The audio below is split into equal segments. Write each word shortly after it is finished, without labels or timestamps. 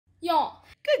Yeah.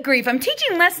 Good grief, I'm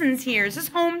teaching lessons here. This is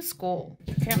homeschool.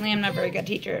 Apparently I'm not a very good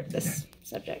teacher of this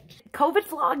subject. COVID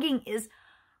vlogging is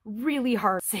really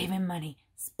hard. Saving money,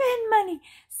 spend money,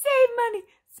 save money,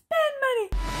 spend money.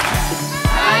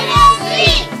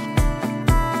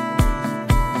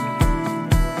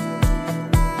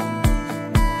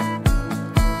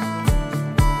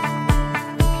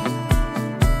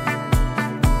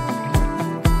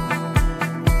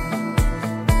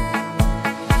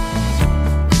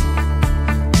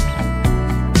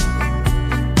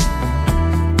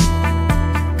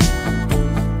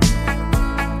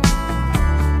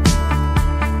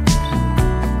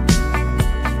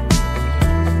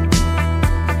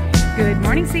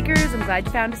 Seekers, I'm glad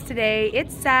you found us today.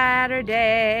 It's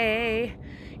Saturday.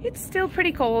 It's still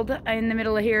pretty cold in the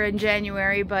middle of here in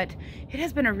January, but it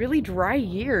has been a really dry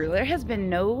year. There has been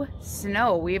no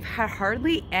snow. We've had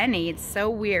hardly any. It's so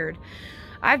weird.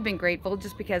 I've been grateful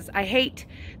just because I hate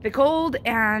the cold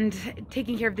and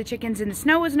taking care of the chickens in the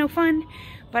snow is no fun,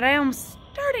 but I am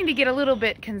starting to get a little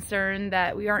bit concerned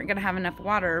that we aren't going to have enough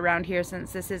water around here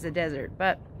since this is a desert,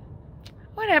 but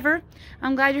whatever.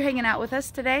 I'm glad you're hanging out with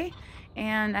us today.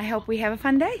 And I hope we have a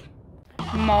fun day.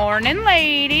 Morning,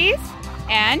 ladies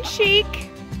and chic.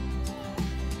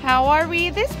 How are we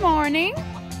this morning?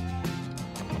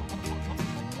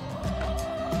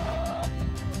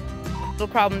 Little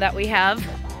problem that we have.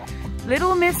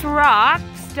 Little Miss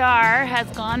Rockstar has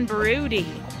gone broody.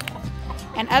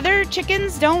 And other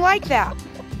chickens don't like that.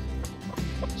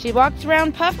 She walks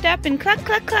around puffed up and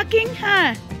clucking,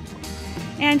 huh?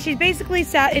 And she's basically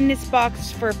sat in this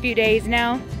box for a few days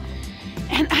now.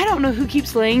 And I don't know who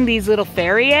keeps laying these little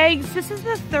fairy eggs. This is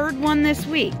the third one this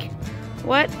week.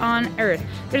 What on earth?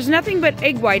 There's nothing but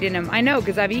egg white in them. I know,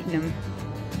 because I've eaten them.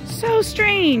 So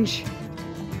strange.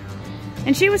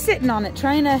 And she was sitting on it,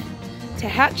 trying to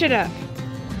hatch it up.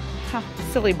 Oh,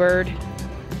 silly bird.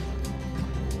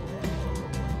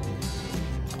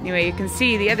 Anyway, you can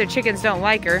see the other chickens don't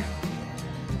like her.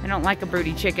 They don't like a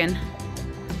broody chicken.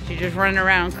 She's just running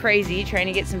around crazy, trying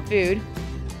to get some food.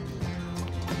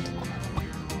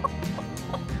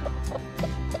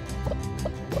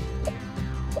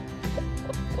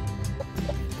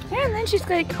 And then she's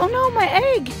like, oh no, my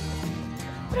egg!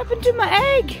 What happened to my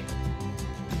egg?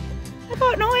 I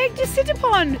got no egg to sit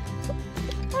upon.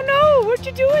 Oh no, what'd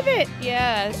you do with it?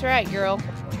 Yeah, that's right, girl.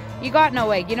 You got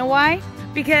no egg. You know why?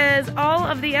 Because all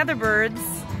of the other birds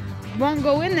won't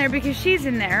go in there because she's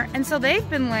in there. And so they've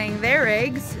been laying their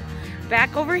eggs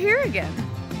back over here again.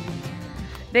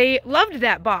 They loved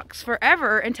that box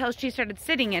forever until she started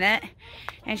sitting in it.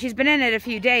 And she's been in it a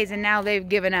few days and now they've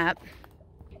given up.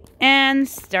 And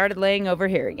started laying over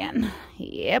here again.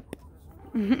 Yep.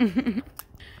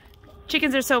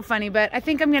 Chickens are so funny, but I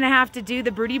think I'm gonna have to do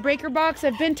the broody breaker box.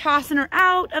 I've been tossing her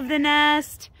out of the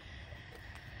nest.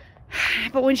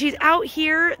 But when she's out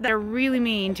here, they're really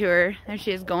mean to her. There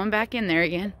she is, going back in there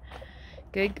again.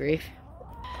 Good grief.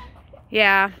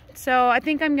 Yeah, so I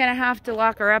think I'm gonna have to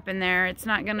lock her up in there. It's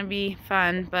not gonna be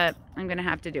fun, but I'm gonna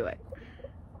have to do it.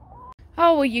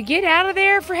 Oh, will you get out of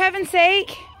there for heaven's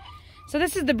sake? So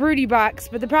this is the broody box,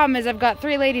 but the problem is I've got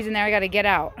 3 ladies in there I gotta get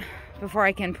out before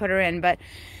I can put her in. But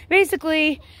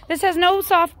basically, this has no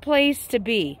soft place to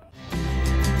be.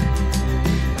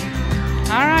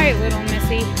 All right, little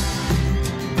missy.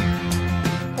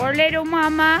 Poor little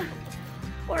mama.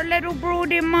 Poor little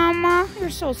broody mama.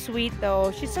 You're so sweet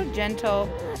though. She's so gentle.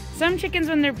 Some chickens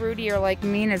when they're broody are like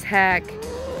mean as heck.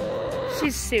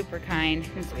 She's super kind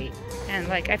and sweet. And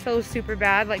like I feel super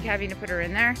bad like having to put her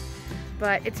in there.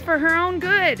 But it's for her own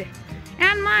good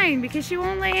and mine because she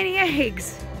won't lay any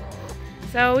eggs.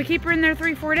 So we keep her in there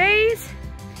 3-4 days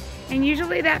and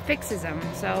usually that fixes them.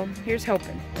 So here's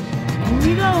hoping.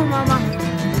 Here you go, mama.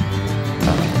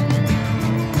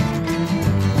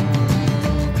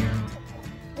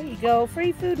 There you go,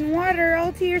 free food and water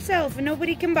all to yourself and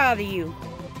nobody can bother you.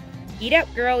 Eat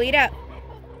up, girl, eat up.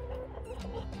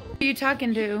 Who are you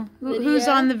talking to? Who's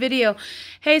on the video?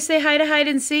 Hey, say hi to Hide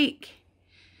and Seek.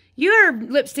 Your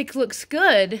lipstick looks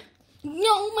good.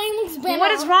 No, mine looks better.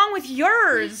 What is wrong with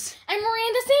yours? And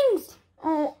Miranda sings.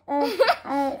 Oh,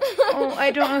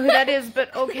 I don't know who that is,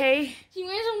 but okay. She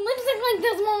wears a lipstick like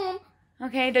this, Mom.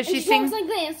 Okay, does she and she sing? talks like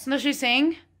this. Does she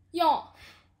sing? Yeah.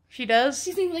 She does?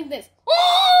 She sings like this.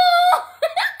 Oh!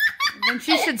 Then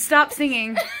she should stop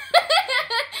singing.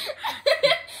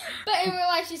 But in real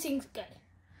life, she sings good.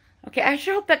 Okay, I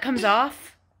sure hope that comes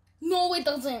off. No, it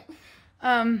doesn't.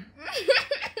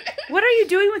 What are you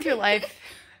doing with your life?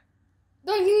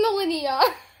 Don't you know, Lydia?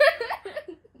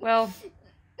 Well,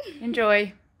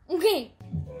 enjoy. Okay.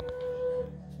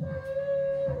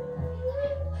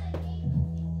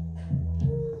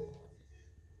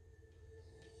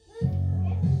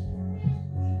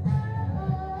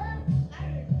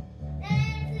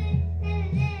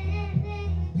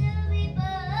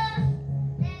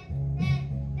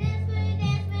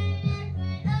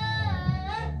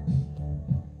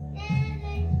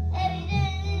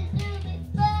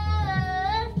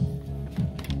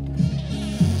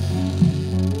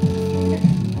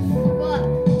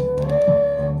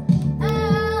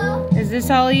 this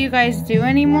all you guys do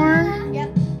anymore? Yep.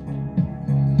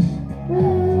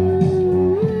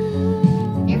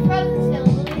 You're frozen still,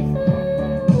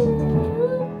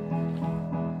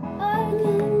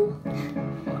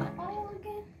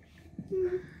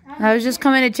 I was just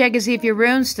coming to check to see if your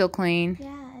room's still clean.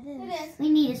 Yeah, it is. We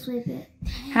need to sweep it.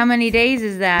 How many days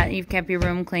is that you've kept your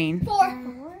room clean? 4.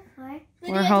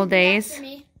 4 whole days?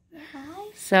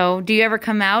 So, do you ever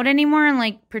come out anymore and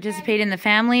like participate in the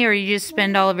family, or you just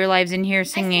spend all of your lives in here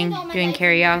singing, doing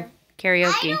karaoke? I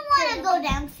don't want to go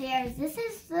downstairs. This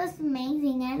is just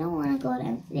amazing. I don't want to go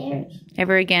downstairs.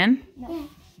 Ever again? No.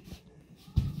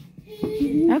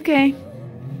 Okay.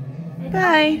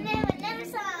 Bye. Another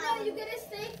song. No, you gotta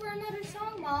stay for another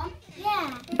song, Mom.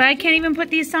 Yeah. But I can't even put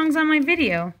these songs on my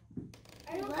video.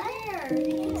 I don't care.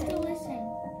 You can still listen.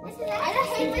 I don't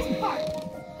hate this part.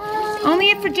 Only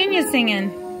if Virginia's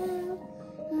singing.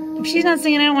 If she's not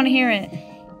singing, I don't want to hear it.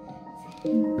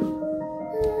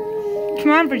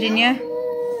 Come on, Virginia.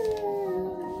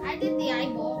 I did the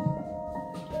eyeball.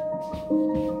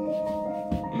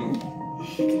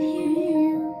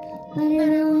 But I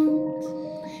won't.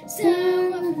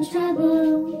 Some of the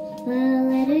trouble, my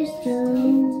letters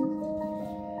don't.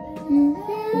 A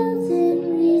thousand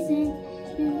reasons.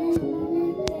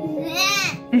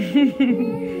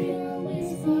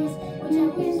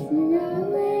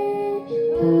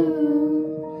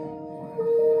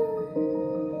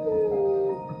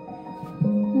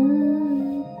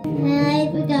 I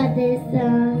forgot this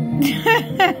song.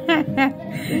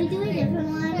 Can we do a different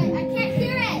one? Wait, I can't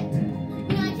hear it.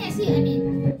 No, I can't see it. I mean,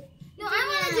 no, I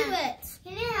want to do it.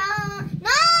 Can you help?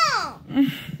 No!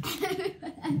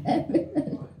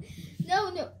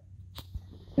 No.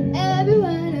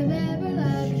 Everyone I've ever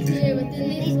loved is here within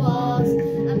these walls.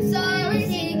 I'm sorry,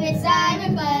 secret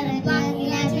Simon, but I'm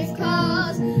blocking out his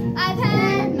calls. I've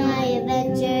had my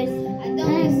adventures. I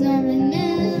don't have something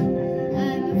new.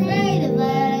 I'm afraid of what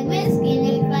I'm risking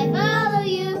if I follow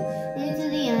you into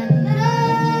the unknown.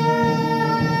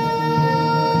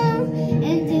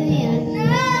 Into the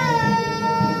unknown.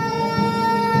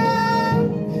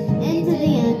 Into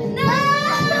the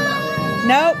unknown.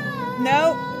 Nope.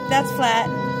 Nope. That's flat.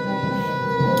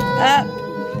 Up.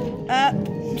 Up.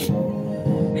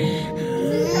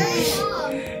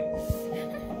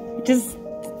 Just,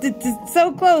 it's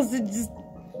so close.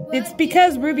 It's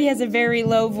because Ruby has a very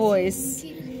low voice.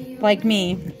 Like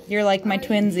me. You're like my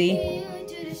twinsy.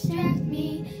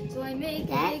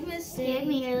 That scared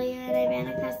me earlier and I ran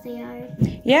across the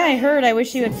yard. Yeah, I heard. I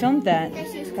wish you had filmed that.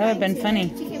 That would have been funny.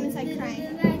 She came inside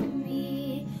crying.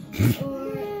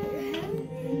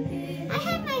 I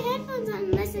had my headphones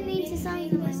on listening to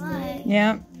songs in my life.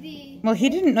 Yeah. Well, he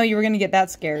didn't know you were going to get that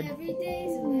scared.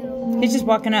 He's just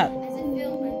walking up. Don't you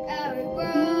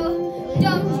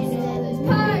know there's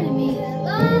part of me that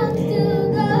longs to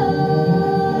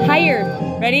go Higher.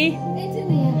 Ready? into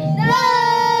the unknown.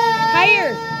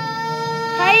 Higher.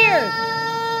 Higher.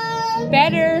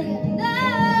 Better.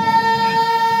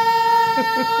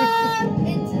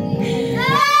 Into the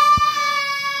unknown.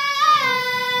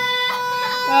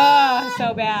 Oh,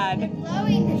 so bad.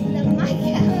 Blowing into the mic.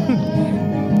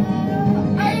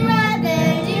 I'd rather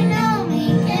you know me,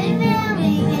 can you feel me,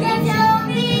 can you tell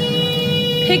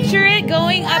me? Picture it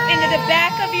going up into the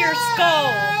back of your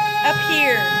skull. Up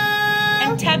here.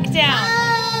 And tucked down.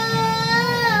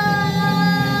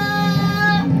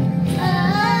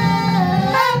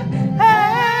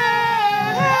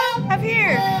 Up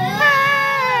here.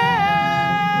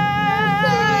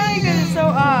 You guys are so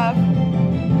off.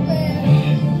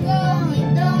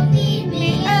 Don't leave me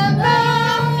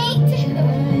alone. Me too.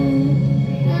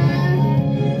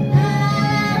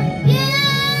 You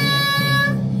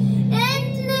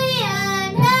into the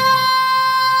unknown.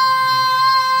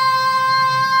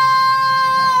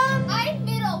 I'm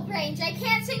middle range. I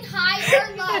can't sing high or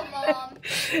low, Mom.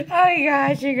 Oh my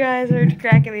gosh, you guys are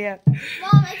cracking me up. Mom,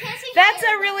 I can't sing That's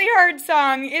high a really hard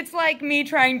song. It's like me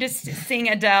trying to sing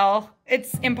Adele.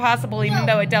 It's impossible even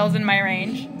though Adele's in my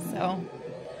range. So,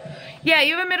 yeah,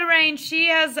 you have a middle range. She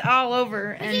has all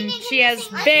over, and she has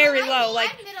very low. Like,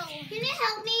 Can you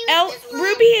help me?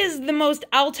 Ruby is the most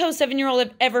alto 7-year-old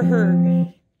I've ever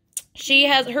heard.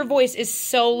 Her voice is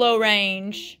so low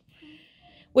range,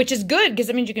 which is good because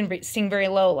it means you can sing very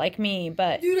low like me.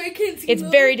 But Dude, I can't sing it's low.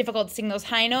 very difficult to sing those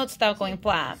high notes without going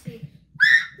flat.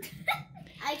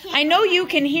 I know you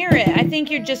can hear it. I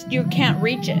think you can't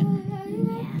reach it.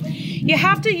 You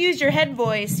have to use your head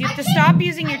voice. You have to stop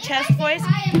using your chest voice,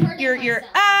 your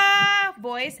ah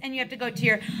voice, and you have to go to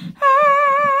your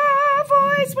ah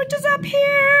voice, which is up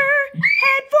here.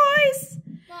 Head voice.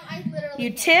 Mom, I literally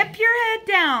You tip your head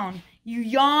down. You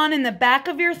yawn in the back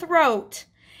of your throat.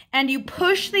 and you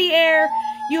push the air.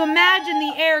 You imagine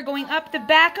the air going up the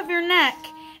back of your neck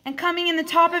and coming in the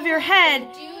top of your head,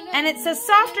 and it's a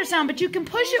softer sound, but you can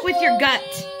push it with your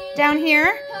gut. Down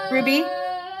here, Ruby,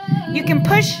 you can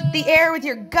push the air with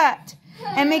your gut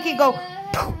and make it go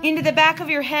into the back of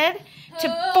your head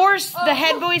to force the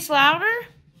head voice louder.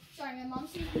 Sorry, my mom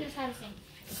knows how to sing.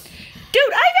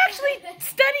 Dude, I've actually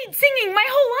studied singing my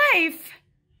whole life.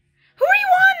 Who are you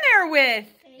on there with?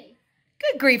 Hey.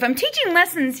 Good grief, I'm teaching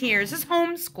lessons here. This is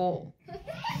homeschool.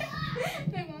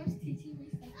 My mom's teaching me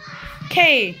something.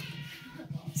 Okay,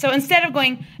 so instead of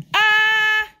going,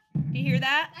 do you hear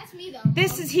that? That's me, though.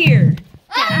 This is here.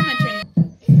 Yeah, I'm gonna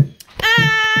turn.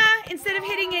 Instead of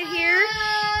hitting it here,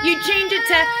 you change it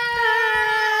to,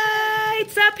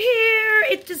 it's up here.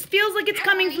 It just feels like it's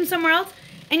coming from somewhere else.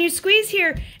 And you squeeze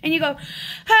here, and you go,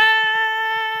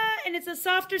 and it's a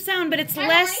softer sound, but it's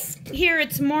less here,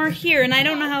 it's more here, and I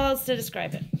don't know how else to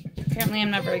describe it. Apparently,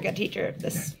 I'm not a very good teacher of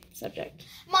this subject.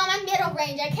 Mom, I'm middle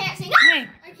range. I can't sing. Hey.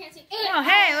 I can't sing. Oh,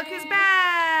 hey, look who's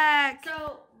back.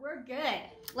 So we're good.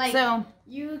 Like, So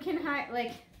you can hire,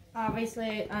 like,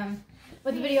 obviously,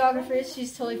 with the videographers,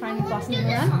 she's totally fine with bossing them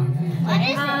around. What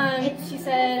is it? She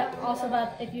said also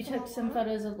about if you took some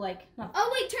photos of, like, not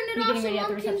Oh, wait, turn it me off. getting ready at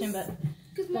the reception, but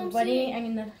the wedding, I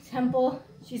mean the temple,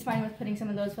 she's fine with putting some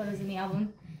of those photos in the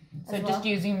album. So just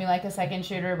using me like a second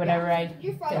shooter, whatever I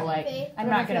feel like. I'm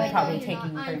not going to probably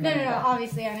taking No,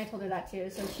 obviously, and I told her that too.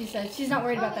 So she said she's not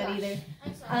worried about that either.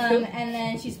 And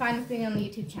then she's fine with being on the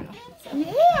YouTube channel. So.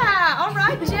 Yeah, all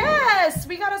right, Jess.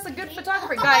 We got us a good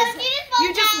photographer. Guys,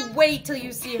 you just wait till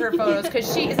you see her photos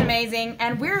because she is amazing.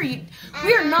 And we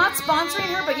are not sponsoring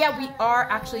her, but yeah, we are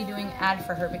actually doing an ad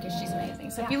for her because she's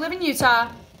amazing. So if you live in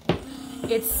Utah,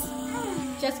 it's...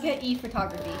 Jessica E.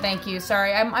 Photography. Thank you.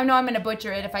 Sorry. I know I'm going to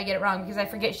butcher it if I get it wrong because I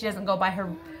forget she doesn't go by her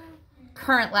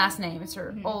current last name. It's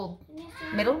her old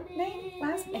middle name?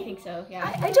 Last name? I think so,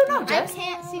 yeah. I don't know, Jess. I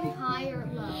can't sing high or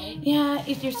low. Yeah,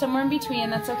 if you're somewhere in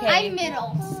between, that's okay. I'm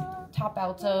middle. Top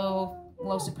alto,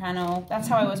 low soprano. That's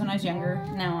how I was when I was younger.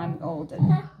 Now I'm old.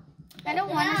 And... I don't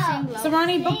want to sing low. So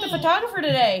Ronnie booked a photographer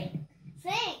today.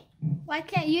 Sing. Why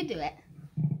can't you do it?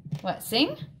 What,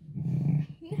 sing?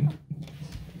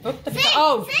 Book the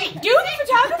Sing, do the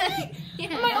photography?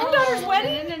 For my own daughter's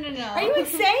wedding? No. Are you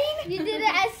insane? You did it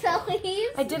at Sully's?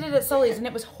 I did it at Sully's and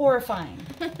it was horrifying.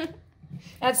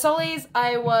 At Sully's,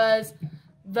 I was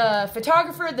the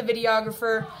photographer, the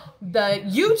videographer, the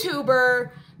YouTuber,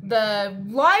 the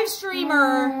live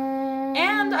streamer,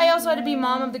 and I also had to be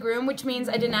mom of the groom, which means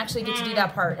I didn't actually get to do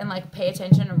that part and like pay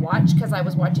attention and watch because I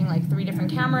was watching like 3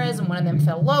 different cameras and one of them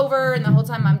fell over and the whole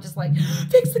time I'm just like,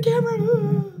 fix the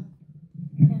camera.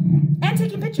 And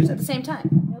taking pictures at the same time.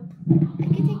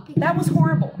 That was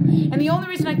horrible. And the only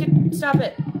reason I could stop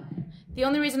it, the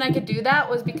only reason I could do that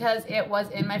was because it was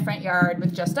in my front yard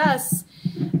with just us.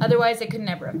 Otherwise, I could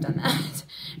never have done that.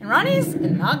 And Ronnie's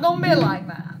not gonna be like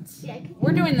that.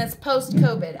 We're doing this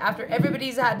post-COVID after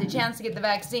everybody's had the chance to get the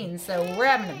vaccine, so we're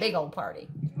having a big old party.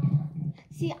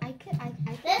 See, I could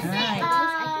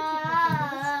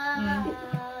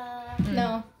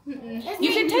No.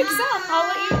 You can take some.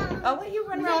 I'll let you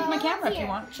run around with my camera if you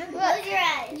want. Sure. Close your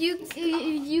eyes. You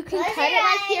can Close cut your it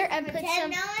right eyes. here and put Pretend some.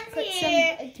 no one's Put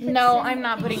here. some. No, I'm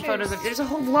not putting photos of. There's a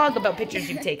whole vlog about pictures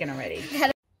you've taken already.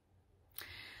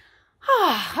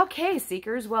 Okay,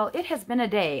 Seekers. Well, it has been a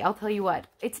day. I'll tell you what.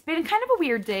 It's been kind of a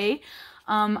weird day.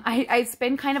 I've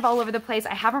been kind of all over the place.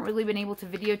 I haven't really been able to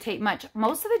videotape much.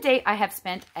 Most of the day I have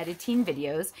spent editing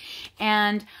videos,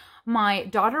 and my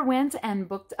daughter went and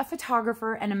booked a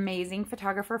photographer, an amazing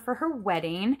photographer for her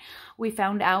wedding. We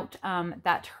found out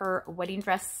that her wedding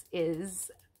dress is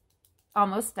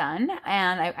almost done,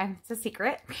 and it's a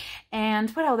secret. And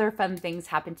what other fun things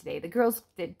happened today? The girls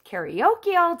did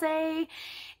karaoke all day,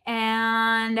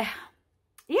 and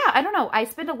yeah, I don't know. I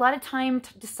spent a lot of time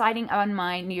deciding on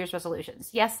my New Year's resolutions.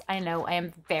 Yes, I know I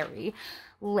am very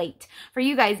late. For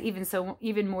you guys,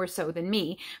 even more so than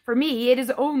me. For me, it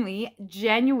is only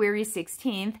January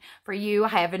 16th. For you, I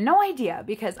have no idea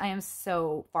because I am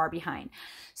so far behind.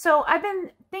 So I've been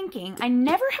thinking, I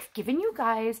never have given you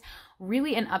guys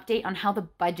really an update on how the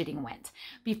budgeting went.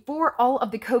 Before all of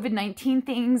the COVID-19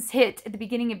 things hit at the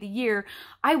beginning of the year,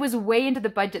 I was way into the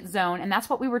budget zone, and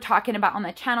that's what we were talking about on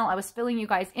the channel. I was filling you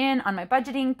guys in on my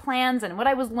budgeting plans and what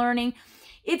I was learning.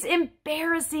 It's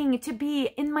embarrassing to be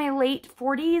in my late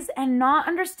 40s and not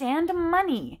understand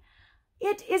money.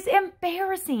 It is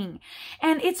embarrassing.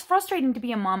 And it's frustrating to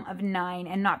be a mom of 9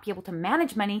 and not be able to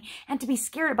manage money and to be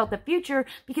scared about the future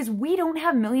because we don't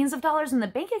have millions of dollars in the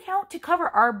bank account to cover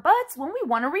our butts when we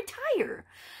want to retire.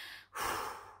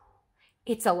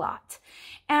 It's a lot.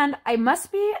 And I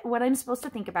must be what I'm supposed to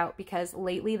think about, because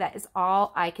lately that is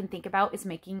all I can think about, is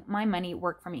making my money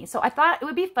work for me. So I thought it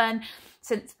would be fun,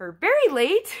 since we're very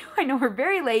late, I know we're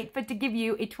very late, but to give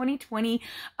you a 2020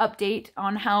 update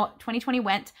on how 2020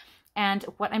 went and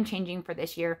what I'm changing for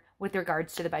this year with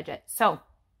regards to the budget. So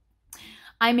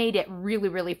I made it really,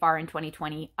 really far in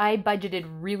 2020. I budgeted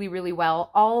really, really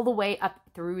well all the way up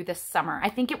through the summer. I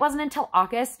think it wasn't until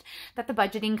August that the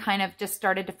budgeting kind of just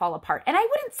started to fall apart. And I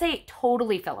wouldn't say it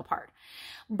totally fell apart.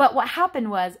 But what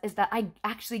happened is that I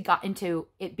actually got into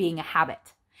it being a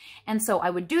habit. And so I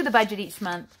would do the budget each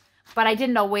month, but I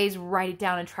didn't always write it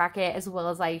down and track it as well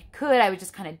as I could. I was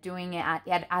just kind of doing it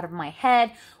out of my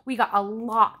head. We got a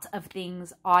lot of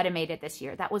things automated this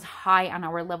year. That was high on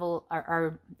our level,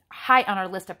 or high on our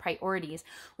list of priorities,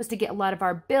 was to get a lot of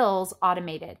our bills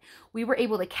automated. We were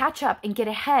able to catch up and get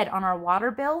ahead on our water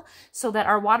bill, so that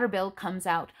our water bill comes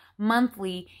out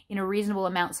monthly in a reasonable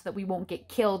amount, so that we won't get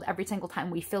killed every single time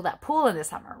we fill that pool in the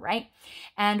summer, right?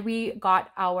 And we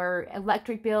got our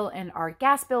electric bill and our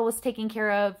gas bill was taken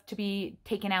care of, to be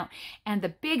taken out. And the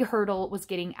big hurdle was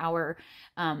getting our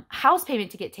house payment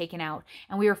to get taken out.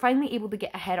 And we were finally able to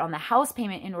get ahead on the house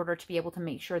payment in order to be able to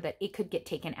make sure that it could get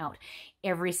taken out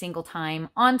every single time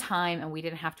on time. And we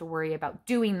didn't have to worry about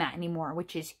doing that anymore,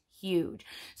 which is huge.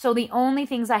 So the only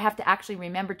things I have to actually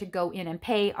remember to go in and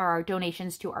pay are our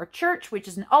donations to our church, which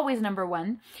is always number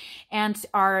one, and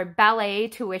our ballet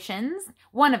tuitions.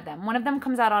 One of them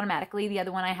comes out automatically. The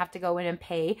other one I have to go in and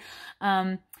pay.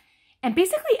 And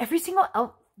basically every single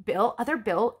other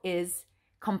bill is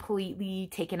completely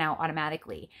taken out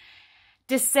automatically.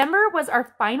 December was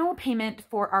our final payment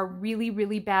for our really,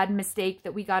 really bad mistake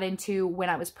that we got into when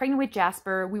I was pregnant with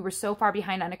Jasper. We were so far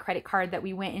behind on a credit card that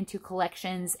we went into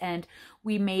collections and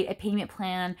we made a payment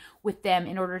plan with them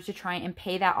in order to try and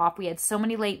pay that off. We had so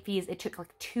many late fees. It took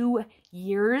like 2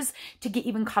 years to get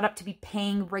even caught up to be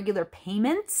paying regular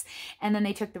payments. And then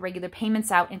they took the regular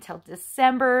payments out until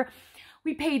December.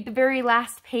 We paid the very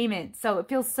last payment. So it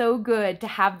feels so good to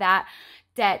have that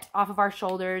debt off of our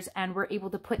shoulders, and we're able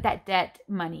to put that debt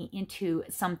money into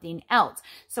something else.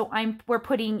 So we're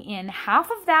putting in half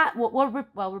of that.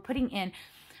 We're putting in,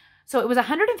 so it was a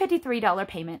 $153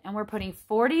 payment, and we're putting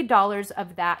 $40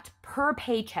 of that per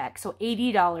paycheck, so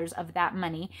 $80 of that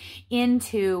money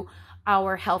into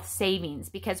our health savings,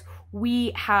 because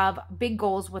we have big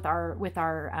goals with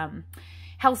our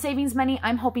health savings money.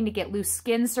 I'm hoping to get loose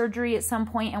skin surgery at some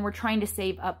point, and we're trying to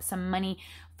save up some money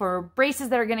for braces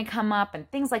that are going to come up and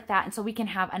things like that. And so we can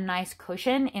have a nice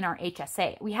cushion in our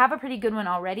HSA. We have a pretty good one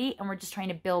already, and we're just trying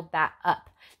to build that up.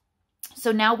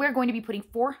 So now we're going to be putting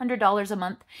 $400 a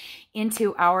month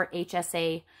into our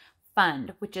HSA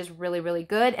fund, which is really, really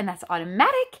good. And that's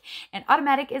automatic, and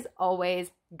automatic is always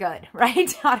good,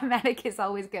 right? Automatic is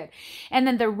always good. And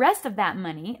then the rest of that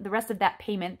money, the rest of that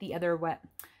payment, the other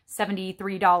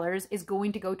 $73 is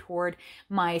going to go toward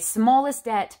my smallest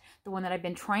debt, the one that I've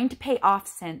been trying to pay off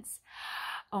since,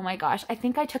 oh my gosh, I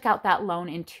think I took out that loan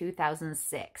in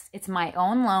 2006. It's my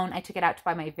own loan. I took it out to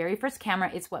buy my very first camera.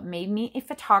 It's what made me a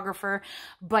photographer,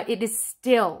 but it is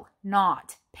still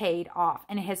not paid off,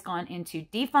 and it has gone into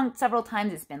defunct several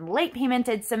times. It's been late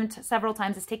paymented several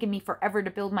times. It's taken me forever to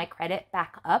build my credit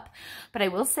back up. But I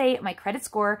will say my credit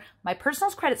score, my personal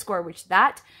credit score, which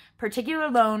that particular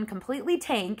loan completely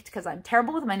tanked because I'm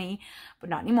terrible with money, but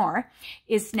not anymore,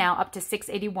 is now up to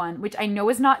 681, which I know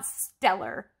is not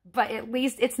stellar, but at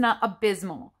least it's not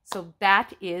abysmal. So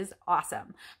that is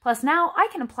awesome. Plus now I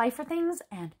can apply for things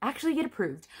and actually get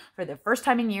approved for the first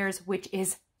time in years, which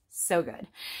is so good.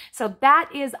 So that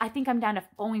is, I think I'm down to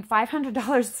owing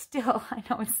 $500 still. I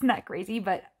know it's not crazy,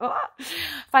 but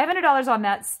 $500 on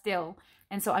that still.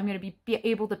 And so I'm going to be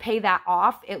able to pay that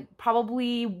off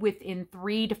probably within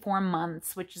 3 to 4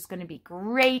 months, which is going to be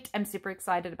great. I'm super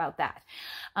excited about that.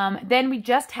 Then we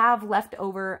just have left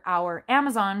over our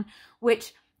Amazon,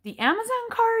 which the Amazon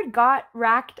card got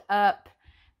racked up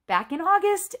back in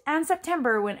August and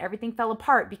September when everything fell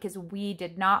apart because we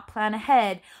did not plan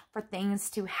ahead for things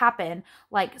to happen,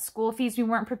 like school fees we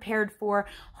weren't prepared for,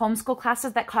 homeschool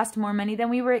classes that cost more money than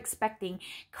we were expecting,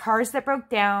 cars that broke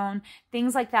down,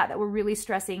 things like that were really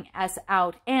stressing us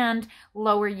out, and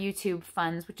lower YouTube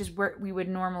funds, which is where we would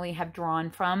normally have drawn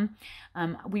from.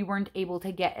 We weren't able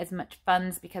to get as much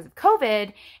funds because of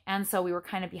COVID, and so we were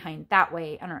kind of behind that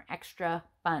way on our extra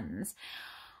funds.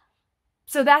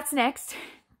 So that's next.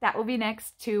 That will be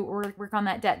next to work on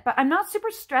that debt. But I'm not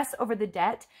super stressed over the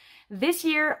debt. This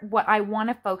year, what I want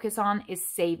to focus on is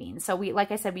saving. So like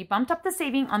I said, we bumped up the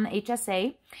saving on the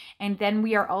HSA, and then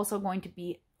we are also going to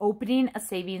be opening a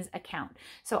savings account.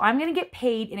 So I'm going to get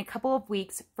paid in a couple of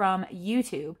weeks from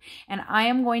YouTube, and I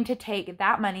am going to take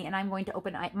that money and I'm going to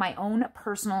open my own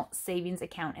personal savings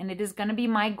account. And it is going to be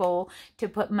my goal to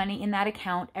put money in that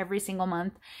account every single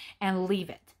month and leave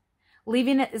it.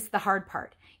 Leaving it is the hard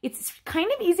part. It's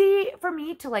kind of easy for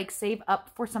me to like save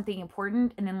up for something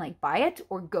important and then like buy it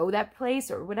or go that place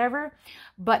or whatever.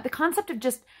 But the concept of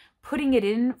just putting it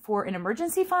in for an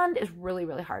emergency fund is really,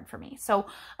 really hard for me. So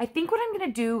I think what I'm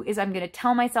going to do is I'm going to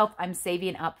tell myself I'm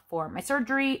saving up for my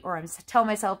surgery, or I'm tell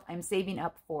myself I'm saving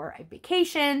up for a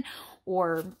vacation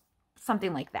or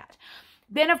something like that.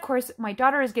 Then, of course, my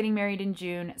daughter is getting married in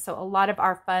June, so a lot of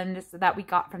our funds that we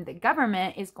got from the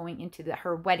government is going into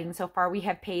her wedding. So far, we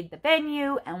have paid the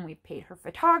venue, and we've paid her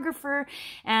photographer,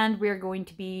 and we're going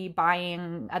to be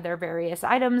buying other various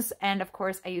items. And, of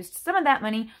course, I used some of that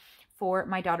money for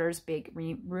my daughter's big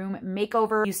room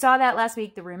makeover. You saw that last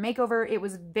week, the room makeover. It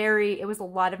was a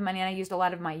lot of money, and I used a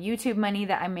lot of my YouTube money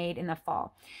that I made in the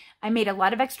fall. I made a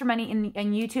lot of extra money in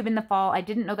YouTube in the fall. I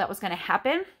didn't know that was going to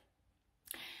happen.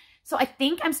 So I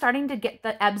think I'm starting to get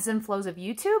the ebbs and flows of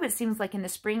YouTube. It seems like in the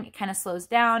spring, it kind of slows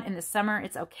down. In the summer,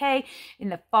 it's okay. In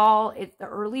the fall, it's the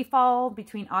early fall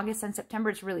between August and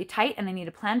September, it's really tight and I need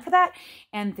to plan for that.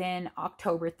 And then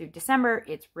October through December,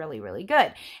 it's really, really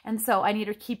good. And so I need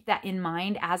to keep that in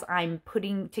mind as I'm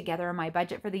putting together my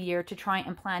budget for the year to try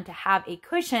and plan to have a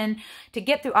cushion to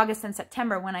get through August and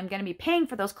September when I'm going to be paying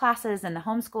for those classes and the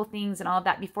homeschool things and all of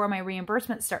that before my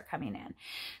reimbursements start coming in.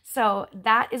 So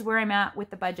that is where I'm at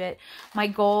with the budget. My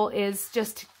goal is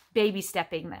just baby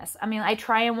stepping this. I mean, I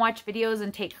try and watch videos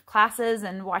and take classes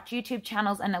and watch YouTube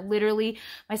channels, and literally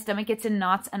my stomach gets in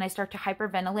knots and I start to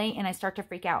hyperventilate and I start to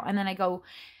freak out. And then I go,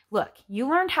 look, you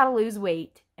learned how to lose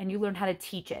weight and you learned how to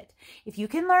teach it. If you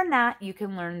can learn that, you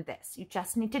can learn this. You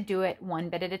just need to do it one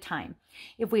bit at a time.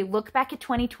 If we look back at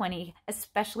 2020,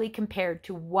 especially compared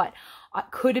to what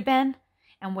could have been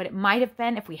and what it might have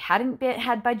been if we hadn't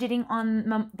had budgeting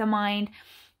on the mind,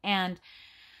 and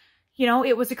you know,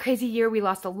 it was a crazy year. We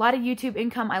lost a lot of YouTube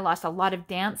income. I lost a lot of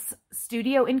dance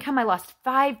studio income. I lost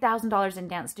 $5,000 in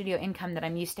dance studio income that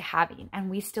I'm used to having. And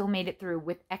we still made it through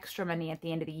with extra money at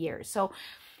the end of the year. So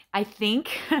I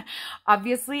think,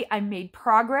 obviously, I made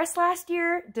progress last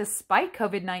year despite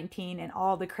COVID-19 and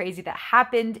all the crazy that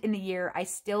happened in the year. I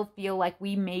still feel like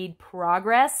we made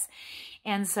progress.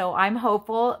 And so I'm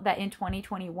hopeful that in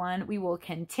 2021, we will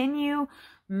continue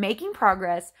making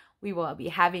progress. We will be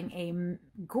having a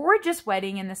gorgeous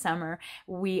wedding in the summer.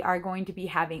 We are going to be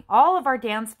having all of our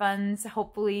dance funds,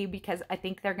 hopefully, because I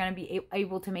think they're going to be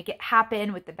able to make it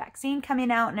happen with the vaccine coming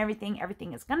out and everything.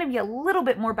 Everything is going to be a little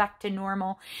bit more back to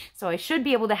normal. So I should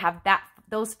be able to have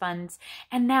those funds.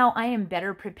 And now I am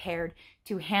better prepared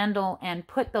to handle and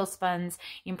put those funds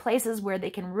in places where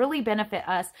they can really benefit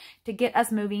us to get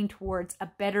us moving towards a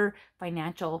better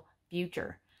financial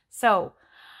future. So,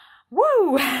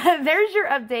 woo! There's your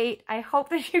update. I hope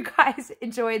that you guys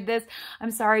enjoyed this.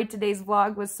 I'm sorry today's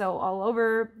vlog was so all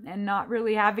over and not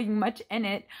really having much in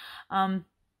it.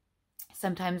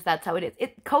 Sometimes that's how it is.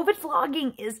 COVID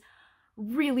vlogging is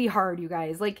really hard, you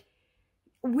guys. Like,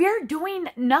 we're doing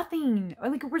nothing.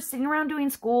 Like, we're sitting around doing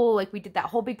school. Like, we did that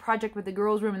whole big project with the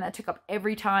girls' room and that took up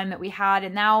every time that we had.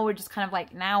 And now we're just kind of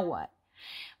like, now what?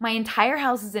 My entire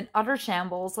house is in utter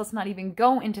shambles. Let's not even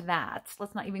go into that.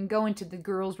 Let's not even go into the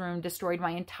girls' room. Destroyed my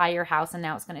entire house, and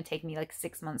now it's going to take me like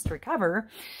 6 months to recover.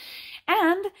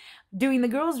 And doing the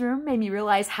girls' room made me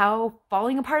realize how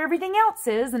falling apart everything else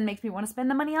is and makes me want to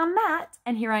spend the money on that.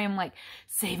 And here I am like,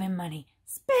 saving money,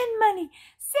 spend money,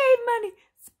 save money,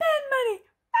 spend money.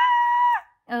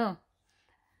 Ah! Oh,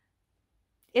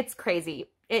 it's crazy.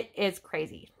 It is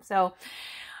crazy. So,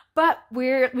 but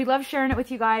we love sharing it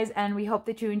with you guys, and we hope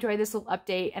that you enjoy this little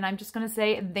update. And I'm just going to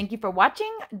say thank you for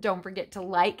watching. Don't forget to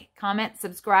like, comment,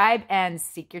 subscribe, and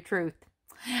seek your truth.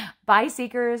 Bye,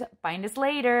 seekers. Find us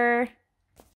later.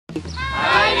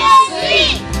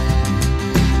 Hide and seek!